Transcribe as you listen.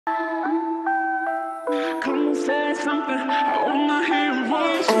Come say something, I wanna hear your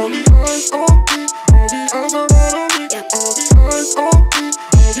voice. All the eyes on me, all the eyes are right on me. All the eyes on me,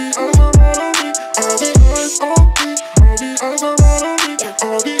 all the eyes are right on me. All the eyes on me, all the eyes are right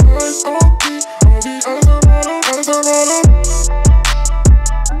on me. All the eyes on me, all the eyes are right on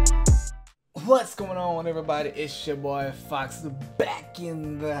me. What's going on, everybody? It's your boy Fox back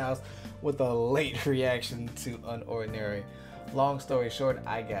in the house with a late reaction to Unordinary. Long story short,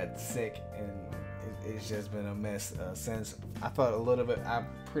 I got sick and it's just been a mess since. I felt a little bit. I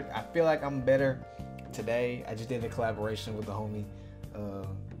feel like I'm better today. I just did a collaboration with the homie.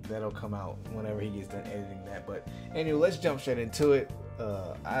 That'll come out whenever he gets done editing that. But anyway, let's jump straight into it.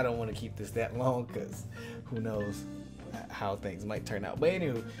 I don't want to keep this that long because who knows how things might turn out. But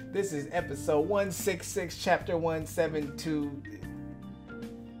anyway, this is episode 166, chapter 172.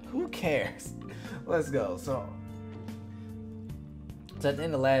 Who cares? Let's go. So at the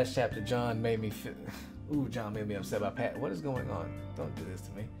end of the last chapter, John made me feel. John made me upset by Pat. What is going on? Don't do this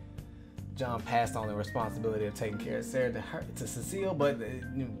to me. John passed on the responsibility of taking care of Sarah to Cecile, but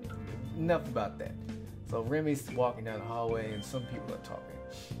enough about that. So Remy's walking down the hallway, and some people are talking.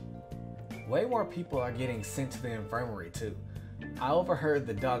 Way more people are getting sent to the infirmary too. I overheard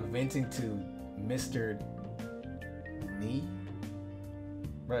the dog venting to Mr. Nee.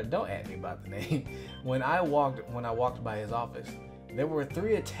 Bro, don't ask me about the name. When I walked by his office, there were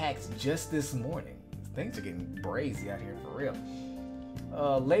 3 attacks just this morning. Things are getting brazy out here for real.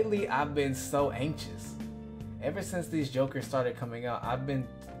 Lately, I've been so anxious. Ever since these jokers started coming out, I've been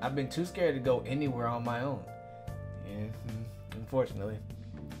too scared to go anywhere on my own. Yeah, unfortunately.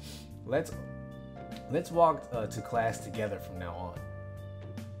 Let's walk to class together from now on.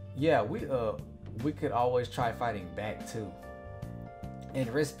 Yeah, we could always try fighting back too,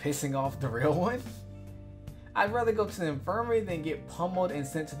 and risk pissing off the real one. I'd rather go to the infirmary than get pummeled and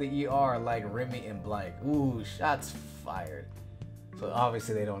sent to the ER like Remy and Blake. Ooh, shots fired. So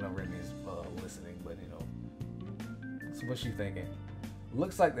obviously they don't know Remy's listening, but you know. So what's she thinking?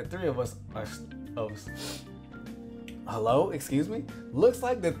 Looks like the 3 of us are. Hello, excuse me. Looks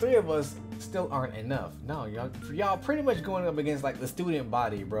like the 3 of us still aren't enough. No, y'all pretty much going up against like the student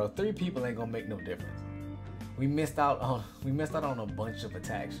body, bro. 3 people ain't gonna make no difference. We missed out on a bunch of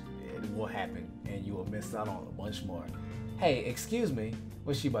attacks. It will happen, and you will miss out on a bunch more. Hey, excuse me.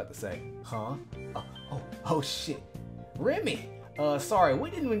 What's she about to say? Huh? Oh shit. Remy. Sorry, we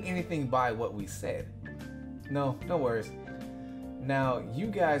didn't mean anything by what we said. No worries. Now, you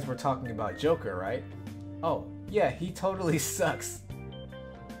guys were talking about Joker, right? Oh, yeah, he totally sucks.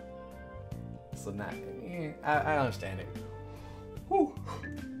 So I understand it. Whew.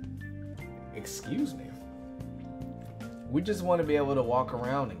 Excuse me. We just want to be able to walk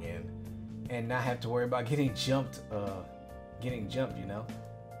around again and not have to worry about getting jumped, you know?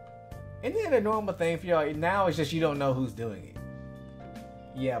 Isn't that a normal thing for y'all? Now it's just you don't know who's doing it.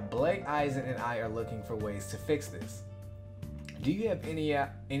 Yeah, Blake, Eisen, and I are looking for ways to fix this. Do you have any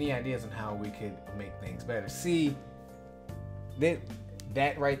ideas on how we could make things better? See,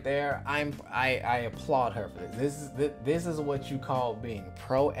 that right there, I applaud her for this. This is what you call being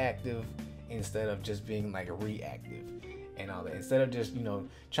proactive instead of just being like reactive and all that. Instead of just, you know,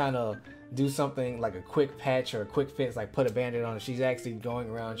 trying to do something like a quick patch or a quick fix, like put a band-aid on it. She's actually going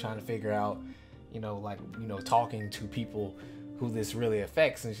around trying to figure out, talking to people who this really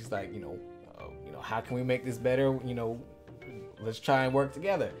affects. And she's like, how can we make this better? Let's try and work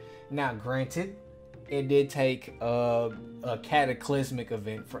together. Now, granted, it did take a cataclysmic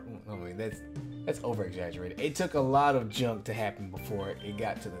event that's over-exaggerated. It took a lot of junk to happen before it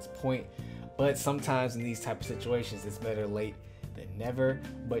got to this point. But sometimes in these type of situations, it's better late than never.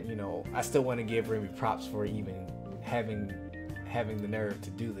 But I still want to give Remy props for even having the nerve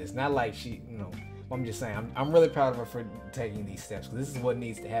to do this. Not like she, I'm just saying, I'm really proud of her for taking these steps, because this is what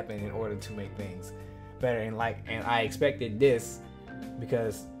needs to happen in order to make things better. And I expected this,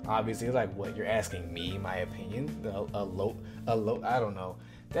 because obviously it's like, what, you're asking me my opinion? I don't know.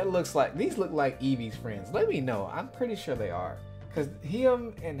 These look like Evie's friends. Let me know. I'm pretty sure they are, because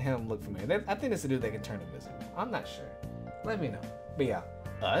him and him look familiar. I think it's a dude that can turn invisible. I'm not sure. Let me know. But yeah,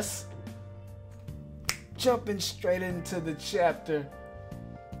 us jumping straight into the chapter.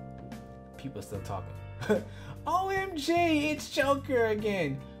 People still talking. OMG, it's Joker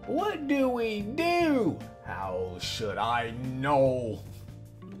again. What do we do? How should I know?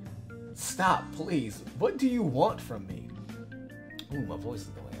 Stop, please. What do you want from me? Ooh, my voice is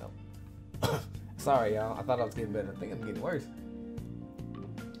going up. Sorry, y'all. I thought I was getting better. I think I'm getting worse.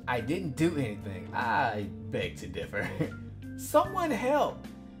 I didn't do anything. I beg to differ. Someone help.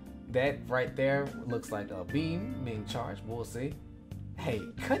 That right there looks like a beam being charged. We'll see. Hey,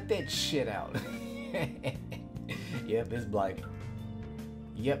 cut that shit out. Yep, it's Blake.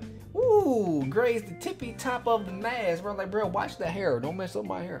 Yep. Ooh, grazed the tippy top of the mask. Bro, like, bro, watch the hair. Don't mess up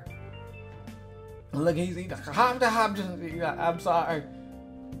my hair. Look, he's I'm sorry.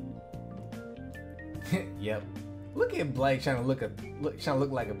 Yep. Look at Blake trying to look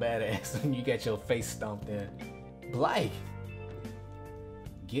like a badass when you got your face stomped in. Blake,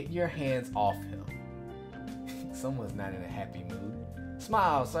 get your hands off him. Someone's not in a happy mood.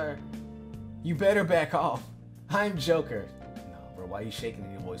 Smile, sir. You better back off. I'm Joker. No, bro, why are you shaking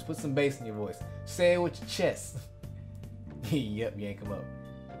in your voice? Put some bass in your voice. Say it with your chest. Yep, yank him up.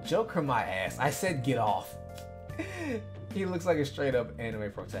 Joker my ass. I said get off. He looks like a straight up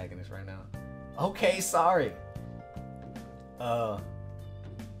anime protagonist right now. Okay, sorry.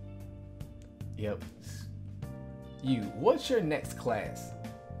 Yep. You, what's your next class?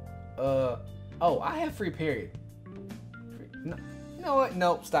 Oh, I have free period. No, you know what?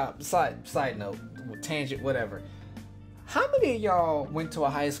 Nope, stop. Side note, tangent, whatever. How many of y'all went to a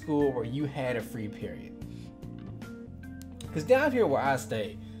high school where you had a free period? Because down here where I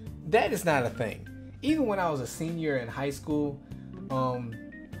stay, that is not a thing. Even when I was a senior in high school,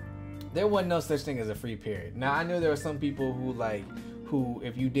 there wasn't no such thing as a free period. Now, I knew there were some people who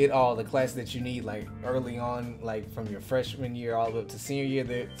if you did all the classes that you need, like early on, like from your freshman year all the way up to senior year,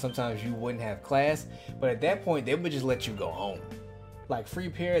 that sometimes you wouldn't have class. But at that point, they would just let you go home. Like free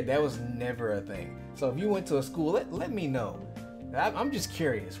period, that was never a thing. So if you went to a school, let me know. I'm just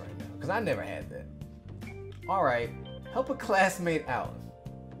curious right now, because I never had that. All right, help a classmate out.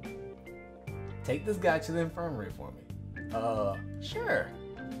 Take this guy to the infirmary for me. Sure.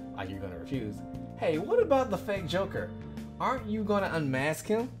 Like you're gonna refuse. Hey, what about the fake Joker? Aren't you gonna unmask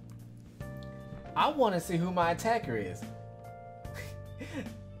him? I want to see who my attacker is.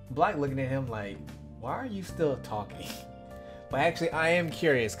 Black looking at him like, why are you still talking? But actually, I am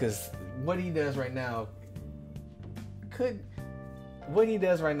curious because what he does right now could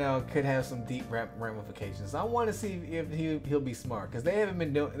have some deep ramifications. I want to see if he'll be smart because they've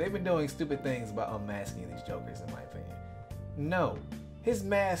been doing stupid things about unmasking these Jokers, in my opinion. No, his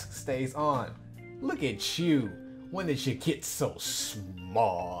mask stays on. Look at you. When did you get so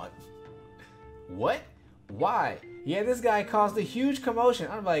smart? What? Why? Yeah, this guy caused a huge commotion.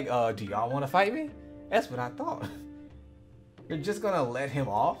 I'm like, do y'all want to fight me? That's what I thought. You're just gonna let him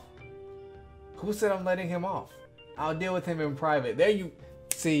off? Who said I'm letting him off? I'll deal with him in private. There you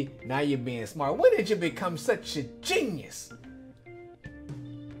see, now you're being smart. When did you become such a genius?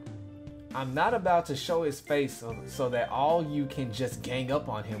 I'm not about to show his face so that all you can just gang up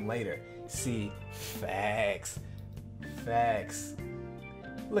on him later. See, facts. Facts.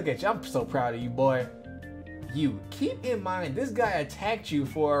 Look at you. I'm so proud of you, boy. You, keep in mind, this guy attacked you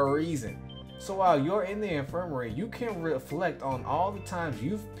for a reason. So while you're in the infirmary, you can reflect on all the times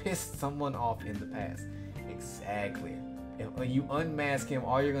you've pissed someone off in the past. Exactly. And when you unmask him,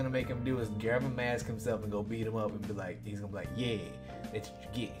 all you're going to make him do is grab a mask himself and go beat him up and be like, he's going to be like, yeah, that's what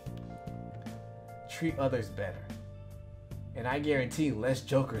you get. Treat others better. And I guarantee less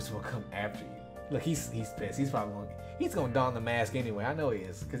Jokers will come after you. Look, he's pissed. He's gonna don the mask anyway. I know he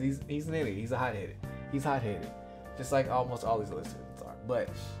is, because he's an idiot. He's a hot-headed. He's hot-headed, just like almost all these other students are. But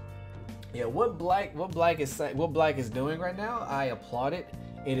yeah, what Black is doing right now, I applaud it.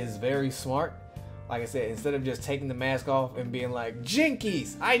 It is very smart. Like I said, instead of just taking the mask off and being like,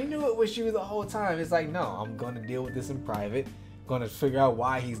 Jinkies, I knew it was you the whole time. It's like, no, I'm gonna deal with this in private. I'm gonna figure out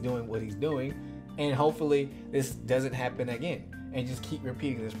why he's doing what he's doing, and hopefully this doesn't happen again. And just keep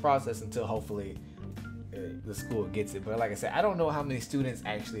repeating this process until hopefully the school gets it. But like I said, I don't know how many students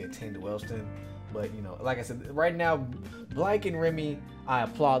actually attend Wellston. But you know, like I said, right now, Blake and Remy, I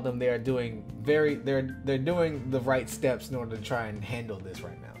applaud them. They are doing they're doing the right steps in order to try and handle this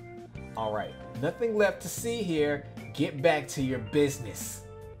right now. All right, nothing left to see here. Get back to your business.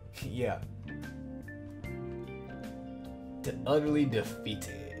 Yeah. Utterly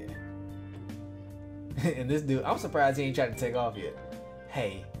defeated. And this dude, I'm surprised he ain't tried to take off yet.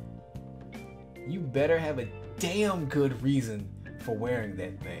 Hey, you better have a damn good reason for wearing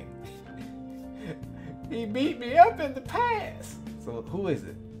that thing. He beat me up in the past. So who is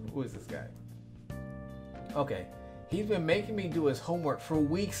it? Who is this guy? Okay, he's been making me do his homework for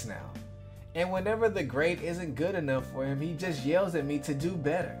weeks now. And whenever the grade isn't good enough for him, he just yells at me to do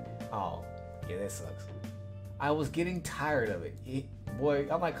better. Oh, yeah, that sucks. I was getting tired of it. Boy,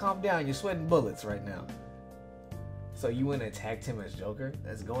 I'm like, calm down, you're sweating bullets right now. So you went and attacked him as Joker?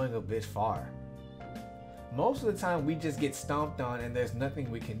 That's going a bit far. Most of the time we just get stomped on and there's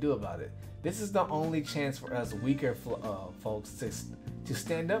nothing we can do about it. This is the only chance for us weaker folks to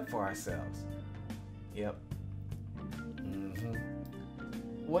stand up for ourselves. Yep.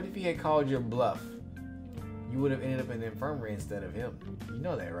 what if he had called your bluff? You would have ended up in the infirmary instead of him. You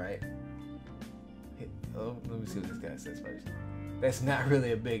know that, right? Oh, let me see what this guy says first. That's not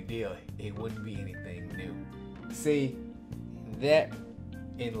really a big deal. It wouldn't be anything new. See, that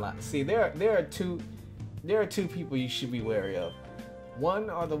in life. See, there are two people you should be wary of. One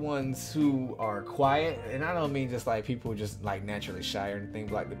are the ones who are quiet, and I don't mean just like people just like naturally shy or anything,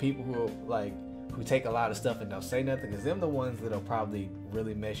 but like the people who take a lot of stuff and don't say nothing, because them the ones that'll probably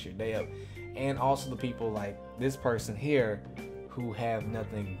really mess your day up. And also the people like this person here who have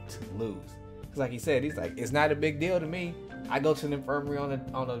nothing to lose. Because like he said, he's like, it's not a big deal to me. I go to the infirmary on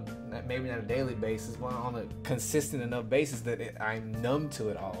a maybe not a daily basis, but on a consistent enough basis that I'm numb to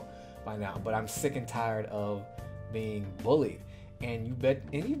it all by now. But I'm sick and tired of being bullied. And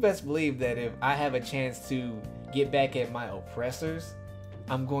you best believe that if I have a chance to get back at my oppressors,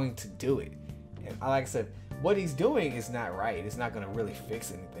 I'm going to do it. And like I said, what he's doing is not right. It's not going to really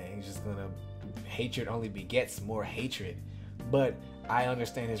fix anything. It's just going to, hatred only begets more hatred. But I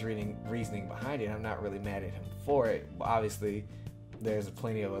understand his reasoning behind it. I'm not really mad at him for it. But obviously, there's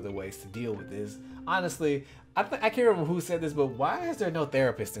plenty of other ways to deal with this. Honestly, I can't remember who said this, but why is there no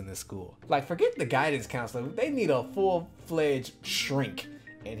therapist in this school? Like, forget the guidance counselor. They need a full-fledged shrink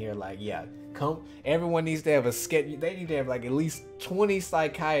in here. Like, yeah, come. Everyone needs to have a sketch. They need to have like at least 20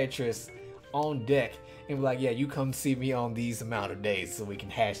 psychiatrists on deck and be like, yeah, you come see me on these amount of days so we can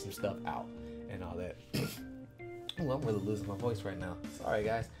hash some stuff out and all that. Ooh, I'm really losing my voice right now. Sorry,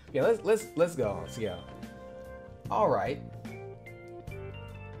 guys. Yeah, let's go on. So yeah. All right.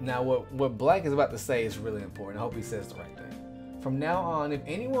 Now, what Black is about to say is really important. I hope he says the right thing. From now on, if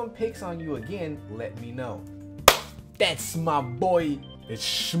anyone picks on you again, let me know. That's my boy.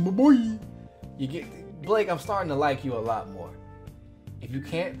 It's my boy. You get Blake. I'm starting to like you a lot more. If you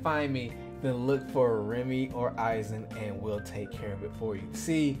can't find me, then look for Remy or Eisen, and we'll take care of it for you.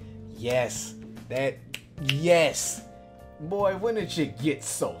 See, yes, yes, boy. When did you get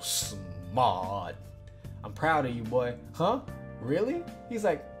so smart? I'm proud of you, boy. Huh? Really? He's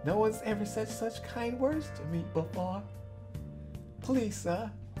like, no one's ever said such kind words to me before. Please,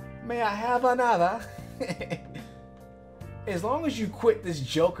 sir, may I have another? As long as you quit this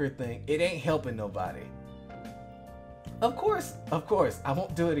Joker thing, it ain't helping nobody. Of course, I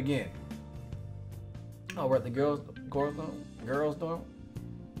won't do it again. Oh, we're at the girls' dorm.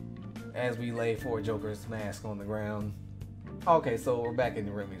 As we lay for Joker's mask on the ground. Okay, so we're back in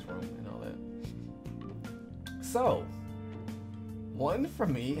the Remy's room and all that. So, 1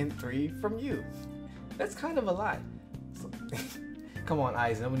 from me and 3 from you. That's kind of a lot. So, come on,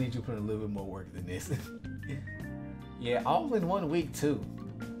 Eisen, I'm gonna need you to put in a little bit more work than this. Yeah, all in 1 week too.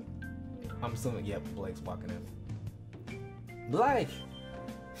 I'm assuming, yep, Blake's walking in. Blake!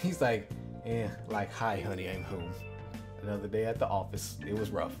 He's like, yeah, like, hi honey, I'm home. Another day at the office. It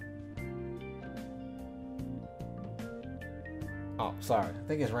was rough. Oh, sorry. I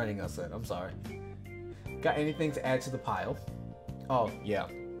think it's raining outside. I'm sorry. Got anything to add to the pile? Oh, yeah.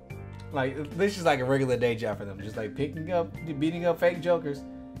 Like, this is like a regular day job for them. Just like beating up fake jokers.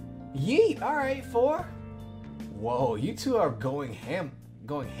 Yeet! Alright, 4. Whoa, you two are going ham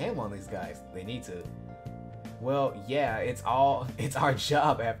on these guys. They need to. Well, yeah, it's our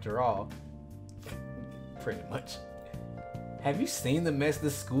job after all. Pretty much. Have you seen the mess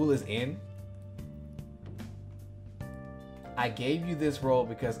this school is in? I gave you this role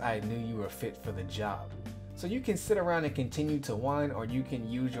because I knew you were fit for the job. So you can sit around and continue to whine, or you can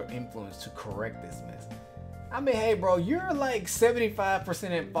use your influence to correct this mess. I mean, hey bro, you're like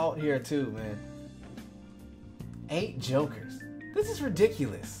 75% at fault here too, man. 8 jokers. This is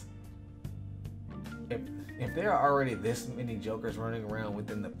ridiculous. If there are already this many jokers running around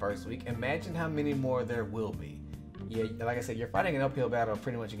within the first week, imagine how many more there will be. Yeah, like I said, you're fighting an uphill battle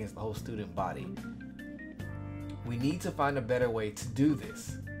pretty much against the whole student body. We need to find a better way to do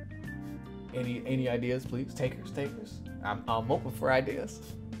this. Any ideas, please? Takers. I'm open for ideas.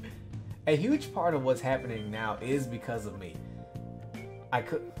 A huge part of what's happening now is because of me. I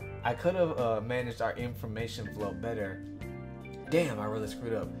could have managed our information flow better. Damn, I really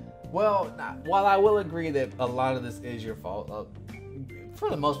screwed up. Well, while I will agree that a lot of this is your fault, for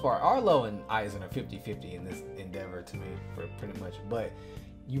the most part, Arlo and Eisen are 50-50 in this endeavor to me, for pretty much. But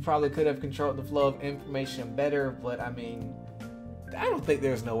you probably could have controlled the flow of information better. But I mean, I don't think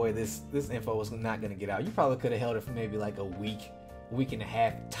there's no way this info was not going to get out. You probably could have held it for maybe like a week and a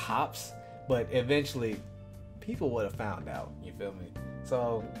half tops. But eventually, people would have found out. You feel me?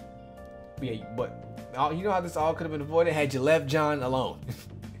 So, yeah. But you know how this all could have been avoided had you left John alone.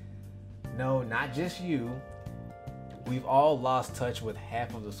 No, not just you. We've all lost touch with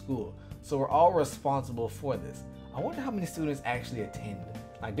half of the school, so we're all responsible for this. I wonder how many students actually attend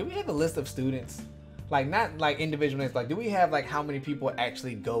Like, do we have a list of students? Like, not like individual names. Like, do we have like how many people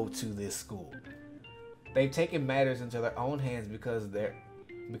actually go to this school? They've taken matters into their own hands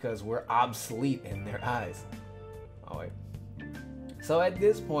because we're obsolete in their eyes. Oh wait. So at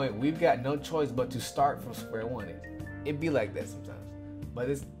this point, we've got no choice but to start from square one. It'd be like that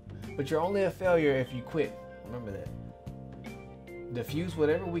sometimes. But you're only a failure if you quit. Remember that. Diffuse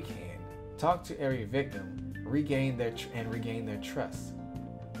whatever we can. Talk to every victim. Regain their trust.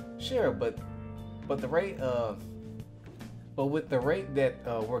 Sure, but with the rate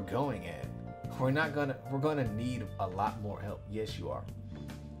that we're going at, we're gonna need a lot more help. Yes, you are.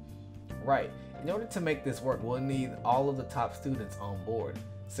 Right. In order to make this work, we'll need all of the top students on board.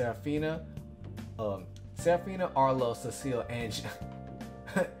 Serafina, Arlo, Cecile, and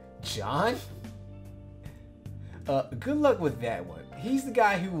John? Good luck with that one. He's the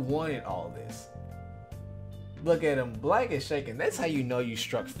guy who wanted all this. Look at him, black is shaking. That's how you know you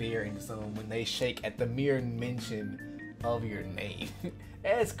struck fear into someone, when they shake at the mere mention of your name.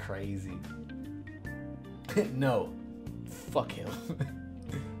 That's crazy. No, fuck him.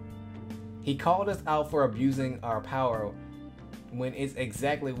 He called us out for abusing our power when it's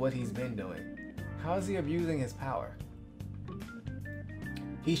exactly what he's been doing. How is he abusing his power?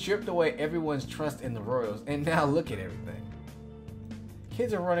 He stripped away everyone's trust in the royals, and now look at everything.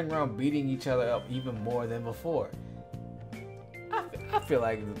 Kids are running around beating each other up even more than before. I feel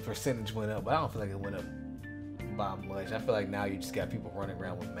like the percentage went up, but I don't feel like it went up by much. I feel like now you just got people running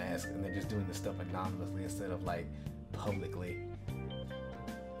around with masks and they're just doing this stuff anonymously instead of like publicly.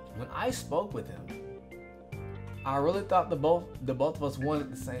 When I spoke with him, I really thought the both of us wanted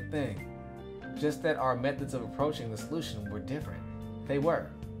the same thing. Just that our methods of approaching the solution were different. They were.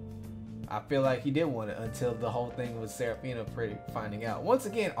 I feel like he did want it until the whole thing with Serafina finding out. Once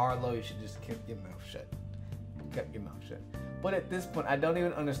again, Arlo, you should just keep your mouth shut. Kept your mouth shut. But at this point, I don't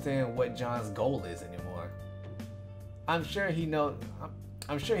even understand what John's goal is anymore. I'm sure he knows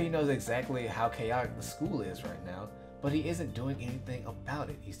exactly how chaotic the school is right now, but he isn't doing anything about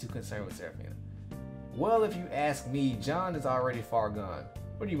it. He's too concerned with Serafina. Well, if you ask me, John is already far gone.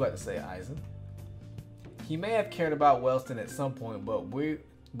 What are you about to say, Eisen? He may have cared about Wellston at some point, but we'd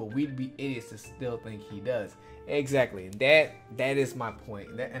be idiots to still think he does. Exactly. That is my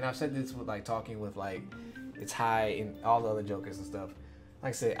point. And I've said this with like talking with like It's High and all the other Jokers and stuff.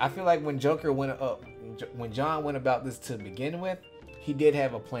 Like I said, I feel like when John went about this to begin with, he did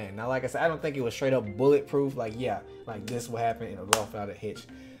have a plan. Now, like I said, I don't think it was straight up bulletproof. Like, yeah, like this will happen and it'll go without a hitch.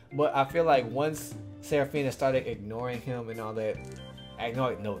 But I feel like once Serafina started ignoring him and all that,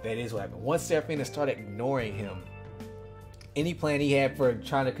 no, that is what happened. Once Serafina started ignoring him, any plan he had for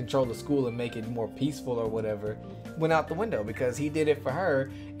trying to control the school and make it more peaceful or whatever went out the window, because he did it for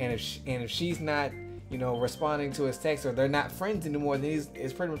her. And if she's not, responding to his text, or they're not friends anymore, then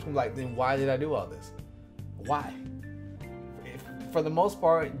it's pretty much like, then why did I do all this? Why? For the most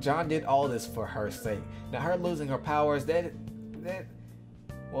part, John did all this for her sake. Now, her losing her powers,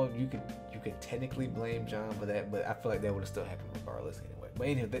 well, you could technically blame John for that, but I feel like that would have still happened regardless anyway. But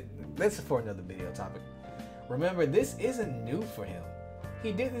anyway, that's for another video topic. Remember, this isn't new for him.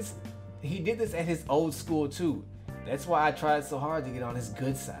 He did this at his old school too. That's why I tried so hard to get on his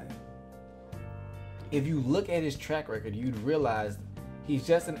good side. If you look at his track record, you'd realize he's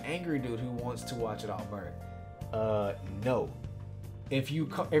just an angry dude who wants to watch it all burn. No. If you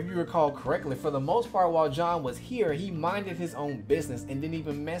recall correctly, for the most part, while John was here, he minded his own business and didn't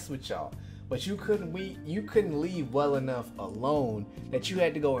even mess with y'all. But you couldn't leave well enough alone that you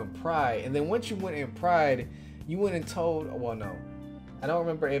had to go in pride. And then once you went in pride, you went and told. Well, no, I don't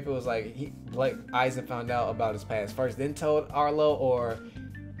remember if it was like Eisen found out about his past first, then told Arlo, or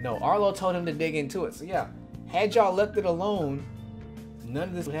no, Arlo told him to dig into it. So yeah, had y'all left it alone, none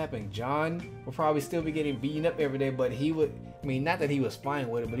of this would happen. John would probably still be getting beaten up every day, but he would. I mean, not that he was fine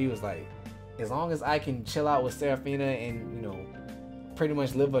with it, but he was like, as long as I can chill out with Serafina and, pretty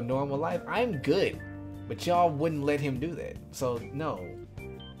much live a normal life, I'm good. But y'all wouldn't let him do that. So, no.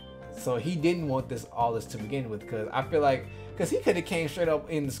 So he didn't want all this to begin with, because I feel like, because he could have came straight up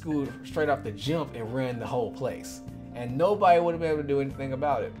in the school, straight off the jump and ran the whole place. And nobody would have been able to do anything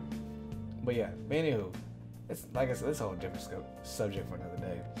about it. But yeah, anywho, it's like I said, it's a whole different subject for another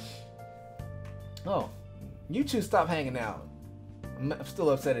day. Oh, you two stop hanging out. I'm still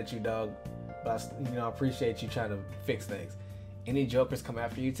upset at you, dog. But I appreciate you trying to fix things. Any jokers come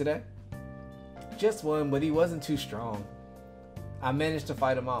after you today? Just one, but he wasn't too strong. I managed to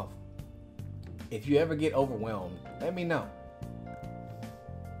fight him off. If you ever get overwhelmed, let me know.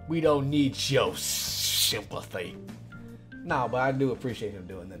 We don't need your sympathy. No, but I do appreciate him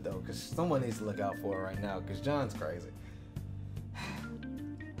doing that though, because someone needs to look out for it right now, because John's crazy.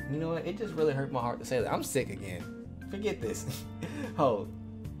 You know what? It just really hurt my heart to say that. I'm sick again. Forget this. Oh,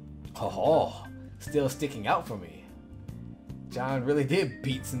 still sticking out for me. John really did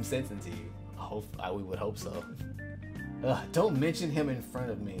beat some sense into you. We would hope so. Don't mention him in front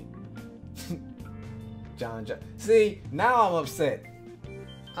of me. John. See, now I'm upset.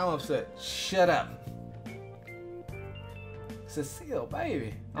 Shut up. Cecile,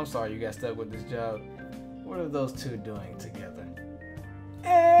 baby. I'm sorry you got stuck with this job. What are those two doing together?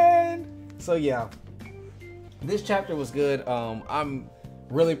 And so yeah, this chapter was good. I'm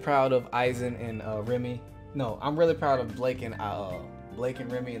really proud of Aizen and Remy. No, I'm really proud of Blake and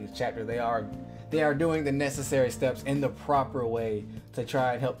Remy in the chapter. They are doing the necessary steps in the proper way to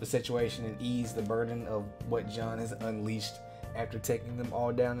try and help the situation and ease the burden of what John has unleashed after taking them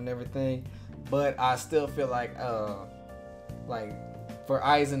all down and everything. But I still feel like for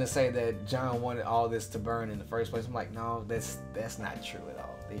Aizen to say that John wanted all this to burn in the first place, I'm like, no, that's not true at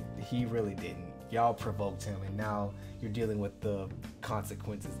all. He really didn't. Y'all provoked him, and now you're dealing with the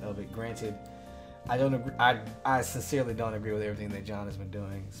consequences of it. Granted, I don't agree. I sincerely don't agree with everything that John has been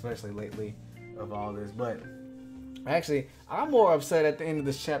doing, especially lately of all this. But actually, I'm more upset at the end of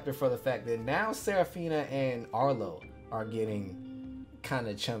this chapter for the fact that now Seraphina and Arlo are getting kind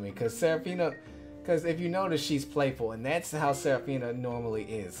of chummy. Because if you notice, she's playful, and that's how Seraphina normally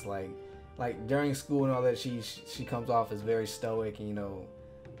is. Like during school and all that, she comes off as very stoic and,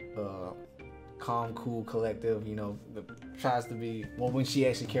 calm, cool, collective, tries to be, well, when she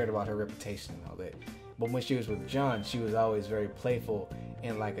actually cared about her reputation and all that. But when she was with John, she was always very playful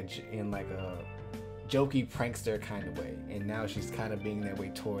in like a jokey prankster kind of way. And now she's kind of being that way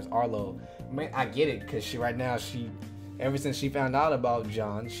towards Arlo. Man, I get it, because right now ever since she found out about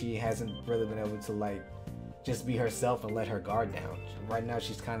John, she hasn't really been able to just be herself and let her guard down. Right now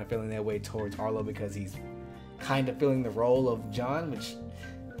she's kind of feeling that way towards Arlo because he's kind of filling the role of John, which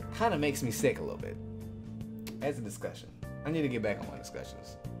kind of makes me sick a little bit. As a discussion, I need to get back on my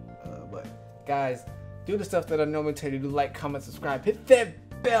discussions. But guys, do the stuff that I normally tell you to do: like, comment, subscribe, hit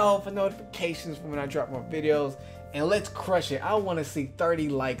that bell for notifications from when I drop more videos, and let's crush it. I want to see 30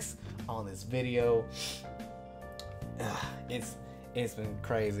 likes on this video. It's been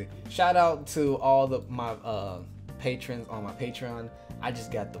crazy. Shout out to all my patrons on my Patreon. I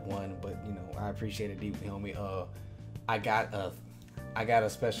just got the one, but I appreciate it deeply, homie. I got a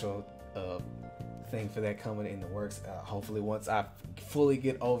special thing for that coming in the works. Hopefully once I fully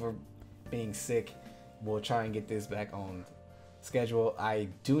get over being sick, we'll try and get this back on schedule. I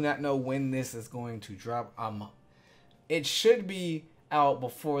do not know when this is going to drop. It should be out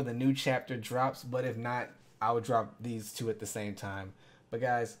before the new chapter drops, but if not, I will drop these two at the same time. But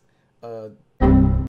guys,